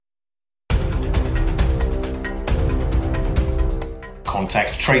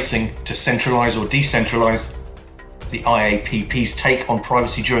contact tracing to centralise or decentralise, the IAPP's take on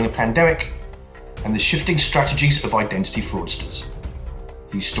privacy during a pandemic, and the shifting strategies of identity fraudsters.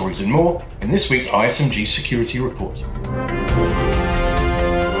 These stories and more in this week's ISMG Security Report.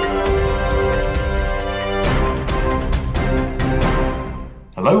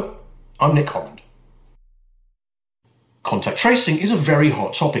 Hello, I'm Nick Holland. Contact tracing is a very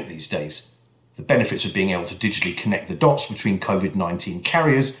hot topic these days. The benefits of being able to digitally connect the dots between COVID-19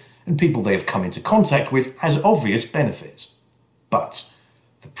 carriers and people they have come into contact with has obvious benefits. But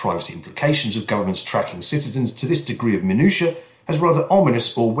the privacy implications of governments tracking citizens to this degree of minutiae has rather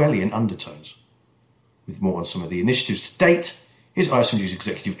ominous Orwellian undertones. With more on some of the initiatives to date, here's ISMG's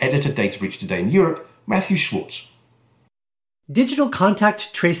Executive Editor, Data Breach Today in Europe, Matthew Schwartz. Digital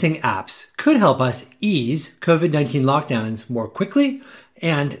contact tracing apps could help us ease COVID-19 lockdowns more quickly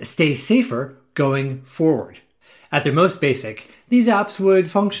and stay safer going forward. At their most basic, these apps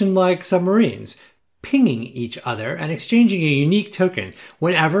would function like submarines, pinging each other and exchanging a unique token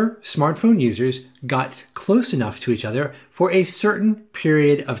whenever smartphone users got close enough to each other for a certain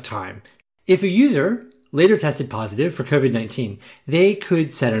period of time. If a user later tested positive for COVID-19, they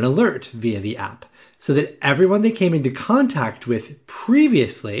could set an alert via the app so that everyone they came into contact with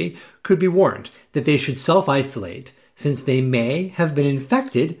previously could be warned that they should self-isolate since they may have been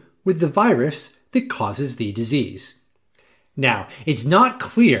infected with the virus that causes the disease. Now, it's not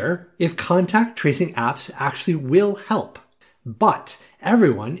clear if contact tracing apps actually will help, but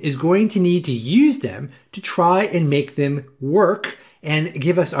everyone is going to need to use them to try and make them work and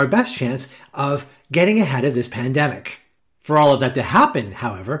give us our best chance of getting ahead of this pandemic. For all of that to happen,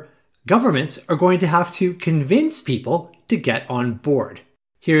 however, governments are going to have to convince people to get on board.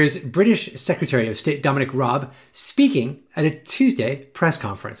 Here's British Secretary of State Dominic Raab speaking at a Tuesday press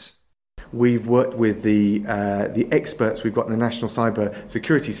conference. We've worked with the experts we've got in the National Cyber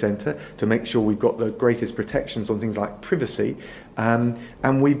Security Centre to make sure we've got the greatest protections on things like privacy. And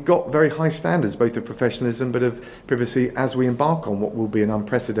we've got very high standards, both of professionalism but of privacy, as we embark on what will be an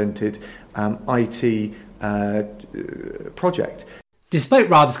unprecedented IT project. Despite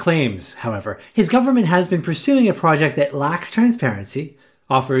Raab's claims, however, his government has been pursuing a project that lacks transparency,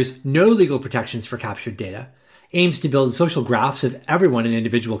 offers no legal protections for captured data, aims to build social graphs of everyone an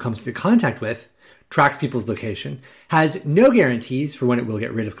individual comes into contact with, tracks people's location, has no guarantees for when it will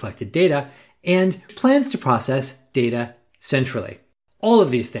get rid of collected data, and plans to process data centrally. All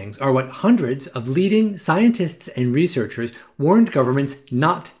of these things are what hundreds of leading scientists and researchers warned governments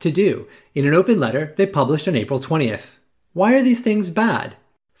not to do in an open letter they published on April 20th. Why are these things bad?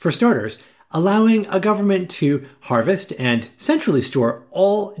 For starters, allowing a government to harvest and centrally store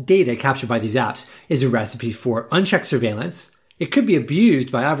all data captured by these apps is a recipe for unchecked surveillance. It could be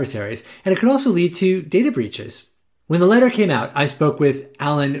abused by adversaries, and it could also lead to data breaches. When the letter came out, I spoke with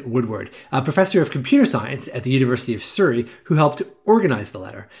Alan Woodward, a professor of computer science at the University of Surrey, who helped organize the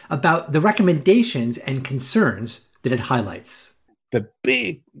letter, about the recommendations and concerns that it highlights. And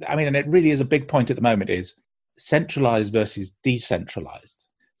it really is a big point at the moment, is centralized versus decentralized.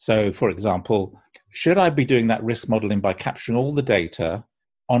 So, for example, should I be doing that risk modeling by capturing all the data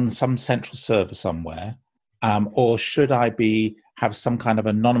on some central server somewhere, or should I have some kind of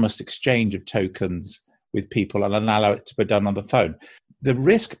anonymous exchange of tokens with people and allow it to be done on the phone? The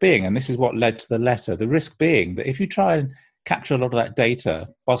risk being, and this is what led to the letter, the risk being that if you try and capture a lot of that data,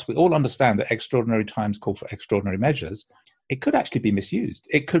 whilst we all understand that extraordinary times call for extraordinary measures, it could actually be misused.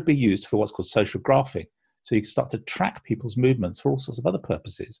 It could be used for what's called social graphing. So you can start to track people's movements for all sorts of other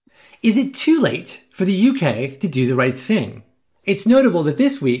purposes. Is it too late for the UK to do the right thing? It's notable that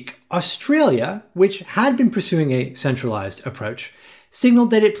this week, Australia, which had been pursuing a centralized approach,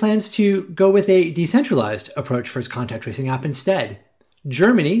 signaled that it plans to go with a decentralized approach for its contact tracing app instead.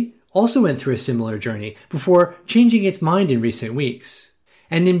 Germany also went through a similar journey before changing its mind in recent weeks.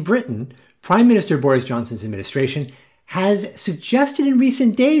 And in Britain, Prime Minister Boris Johnson's administration has suggested in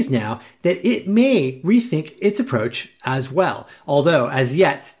recent days now that it may rethink its approach as well, although as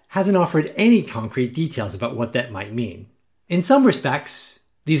yet hasn't offered any concrete details about what that might mean. In some respects,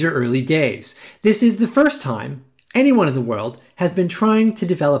 these are early days. This is the first time anyone in the world has been trying to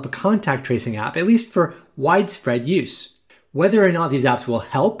develop a contact tracing app, at least for widespread use. Whether or not these apps will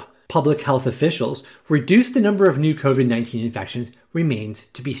help public health officials reduce the number of new COVID-19 infections remains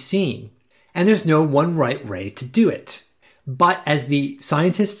to be seen. And there's no one right way to do it. But as the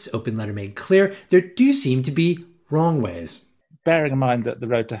scientists' open letter made clear, there do seem to be wrong ways. Bearing in mind that the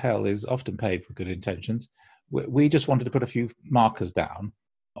road to hell is often paved with good intentions, we just wanted to put a few markers down,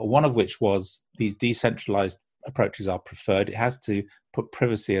 one of which was these decentralized approaches are preferred. It has to put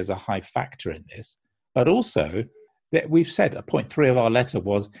privacy as a high factor in this. But also, We've said at point 3 of our letter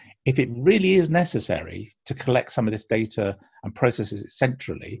was, if it really is necessary to collect some of this data and process it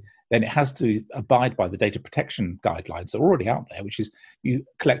centrally, then it has to abide by the data protection guidelines that are already out there, which is you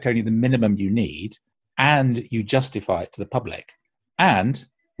collect only the minimum you need and you justify it to the public. And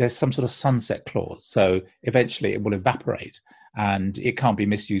there's some sort of sunset clause. So eventually it will evaporate and it can't be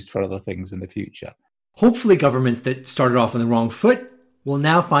misused for other things in the future. Hopefully governments that started off on the wrong foot will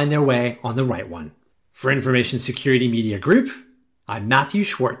now find their way on the right one. For Information Security Media Group, I'm Matthew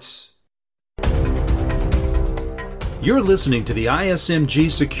Schwartz. You're listening to the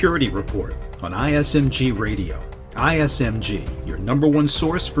ISMG Security Report on ISMG Radio. ISMG, your number one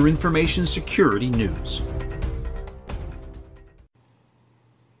source for information security news.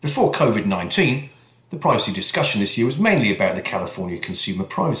 Before COVID-19, the privacy discussion this year was mainly about the California Consumer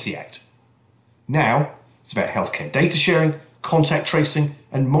Privacy Act. Now, it's about healthcare data sharing, contact tracing,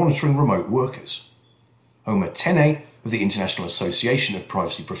 and monitoring remote workers. Omer Tenay of the International Association of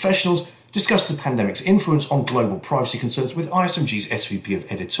Privacy Professionals discussed the pandemic's influence on global privacy concerns with ISMG's SVP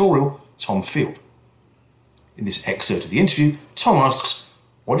of Editorial, Tom Field. In this excerpt of the interview, Tom asks,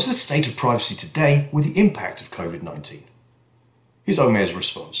 what is the state of privacy today with the impact of COVID-19? Here's Omer's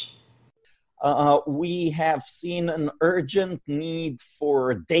response. We have seen an urgent need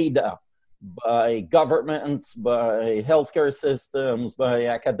for data by governments, by healthcare systems, by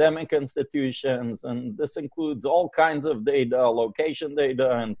academic institutions, and this includes all kinds of data, location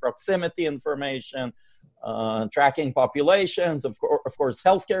data and proximity information, tracking populations, of course,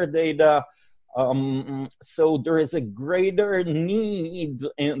 healthcare data. So there is a greater need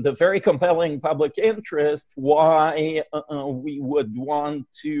and the very compelling public interest why we would want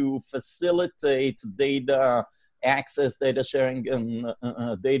to facilitate data access, data sharing,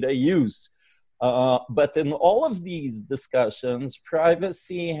 and data use. But in all of these discussions,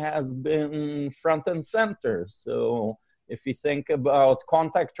 privacy has been front and center. So if you think about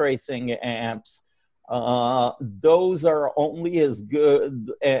contact tracing apps, those are only as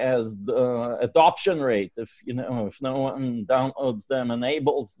good as the adoption rate. If no one downloads them,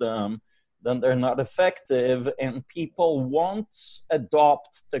 enables them, then they're not effective. And people won't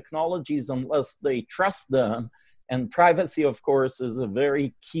adopt technologies unless they trust them. And privacy, of course, is a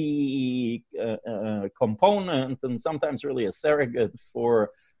very key component and sometimes really a surrogate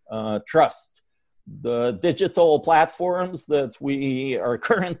for trust. The digital platforms that we are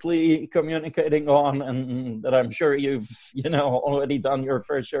currently communicating on, and that I'm sure you've already done your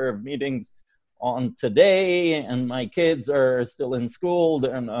fair share of meetings on today, and my kids are still in school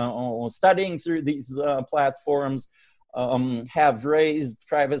and studying through these platforms, have raised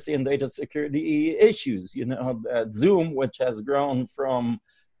privacy and data security issues. Zoom, which has grown from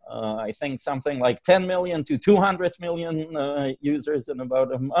I think something like 10 million to 200 million users in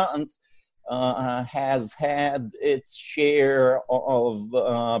about a month, has had its share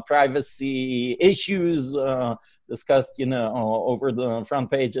of privacy issues discussed, over the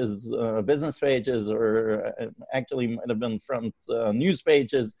front pages, business pages, or actually might have been front news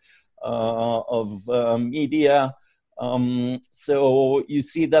pages of media. So you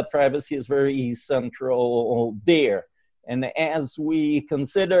see that privacy is very central there. And as we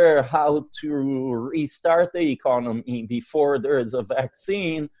consider how to restart the economy before there is a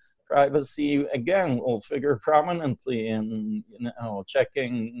vaccine, privacy, again, will figure prominently in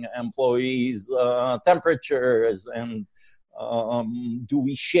checking employees' temperatures, and do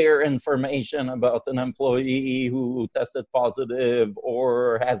we share information about an employee who tested positive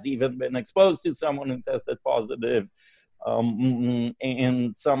or has even been exposed to someone who tested positive.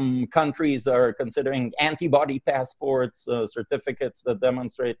 And some countries are considering antibody passports, certificates that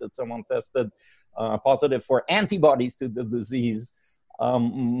demonstrate that someone tested positive for antibodies to the disease.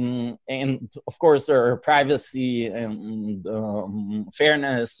 And of course, there are privacy and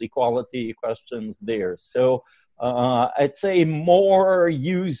fairness, equality questions there. So I'd say more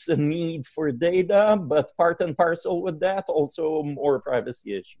use and need for data, but part and parcel with that, also more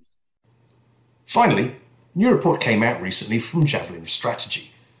privacy issues. Finally, a new report came out recently from Javelin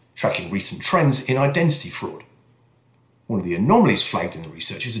Strategy, tracking recent trends in identity fraud. One of the anomalies flagged in the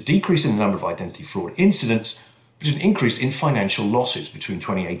research is a decrease in the number of identity fraud incidents, but an increase in financial losses between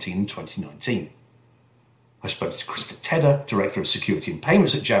 2018 and 2019. I spoke to Krista Tedder, Director of Security and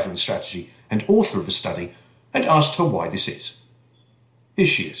Payments at Javelin Strategy and author of the study, and asked her why this is. Here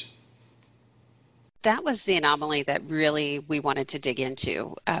she is. That was the anomaly that really we wanted to dig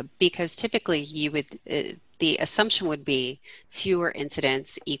into, because typically you would the assumption would be fewer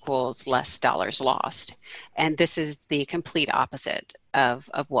incidents equals less dollars lost. And this is the complete opposite of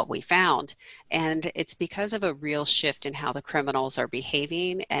what we found. And it's because of a real shift in how the criminals are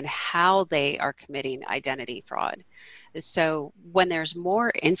behaving and how they are committing identity fraud. So when there's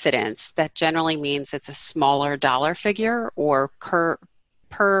more incidents, that generally means it's a smaller dollar figure or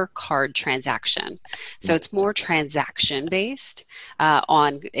per card transaction. So it's more transaction based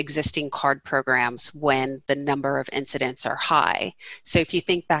on existing card programs when the number of incidents are high. So if you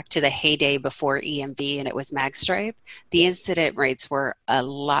think back to the heyday before EMV and it was MagStripe, the incident rates were a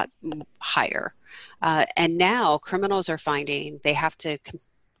lot higher. And now criminals are finding they have to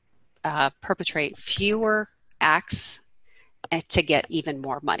perpetrate fewer acts to get even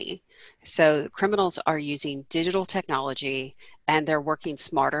more money. So criminals are using digital technology and they're working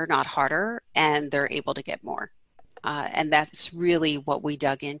smarter, not harder, and they're able to get more. And that's really what we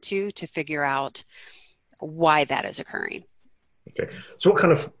dug into to figure out why that is occurring. Okay. So what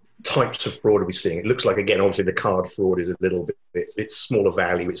kind of types of fraud are we seeing? It looks like, again, obviously the card fraud is a little bit, it's smaller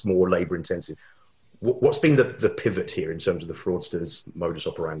value, it's more labor intensive. What's been the pivot here in terms of the fraudsters' modus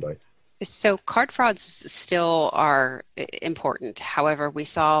operandi? So card frauds still are important. However, we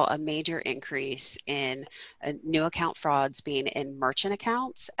saw a major increase in new account frauds being in merchant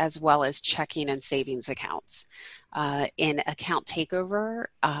accounts as well as checking and savings accounts. In account takeover,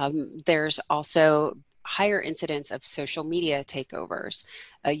 there's also higher incidence of social media takeovers,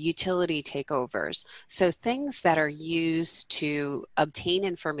 utility takeovers. So things that are used to obtain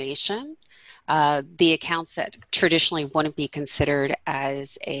information, the accounts that traditionally wouldn't be considered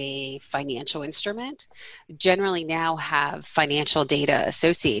as a financial instrument generally now have financial data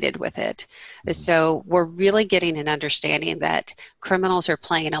associated with it. So we're really getting an understanding that criminals are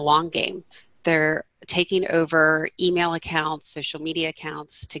playing a long game. They're taking over email accounts, social media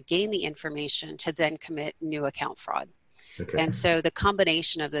accounts to gain the information to then commit new account fraud. Okay. And so the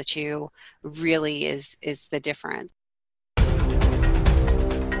combination of the two really is the difference.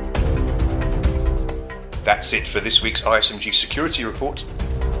 That's it for this week's ISMG Security Report.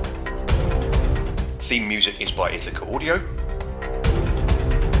 Theme music is by Ithaca Audio.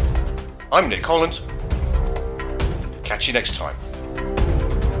 I'm Nick Holland. Catch you next time.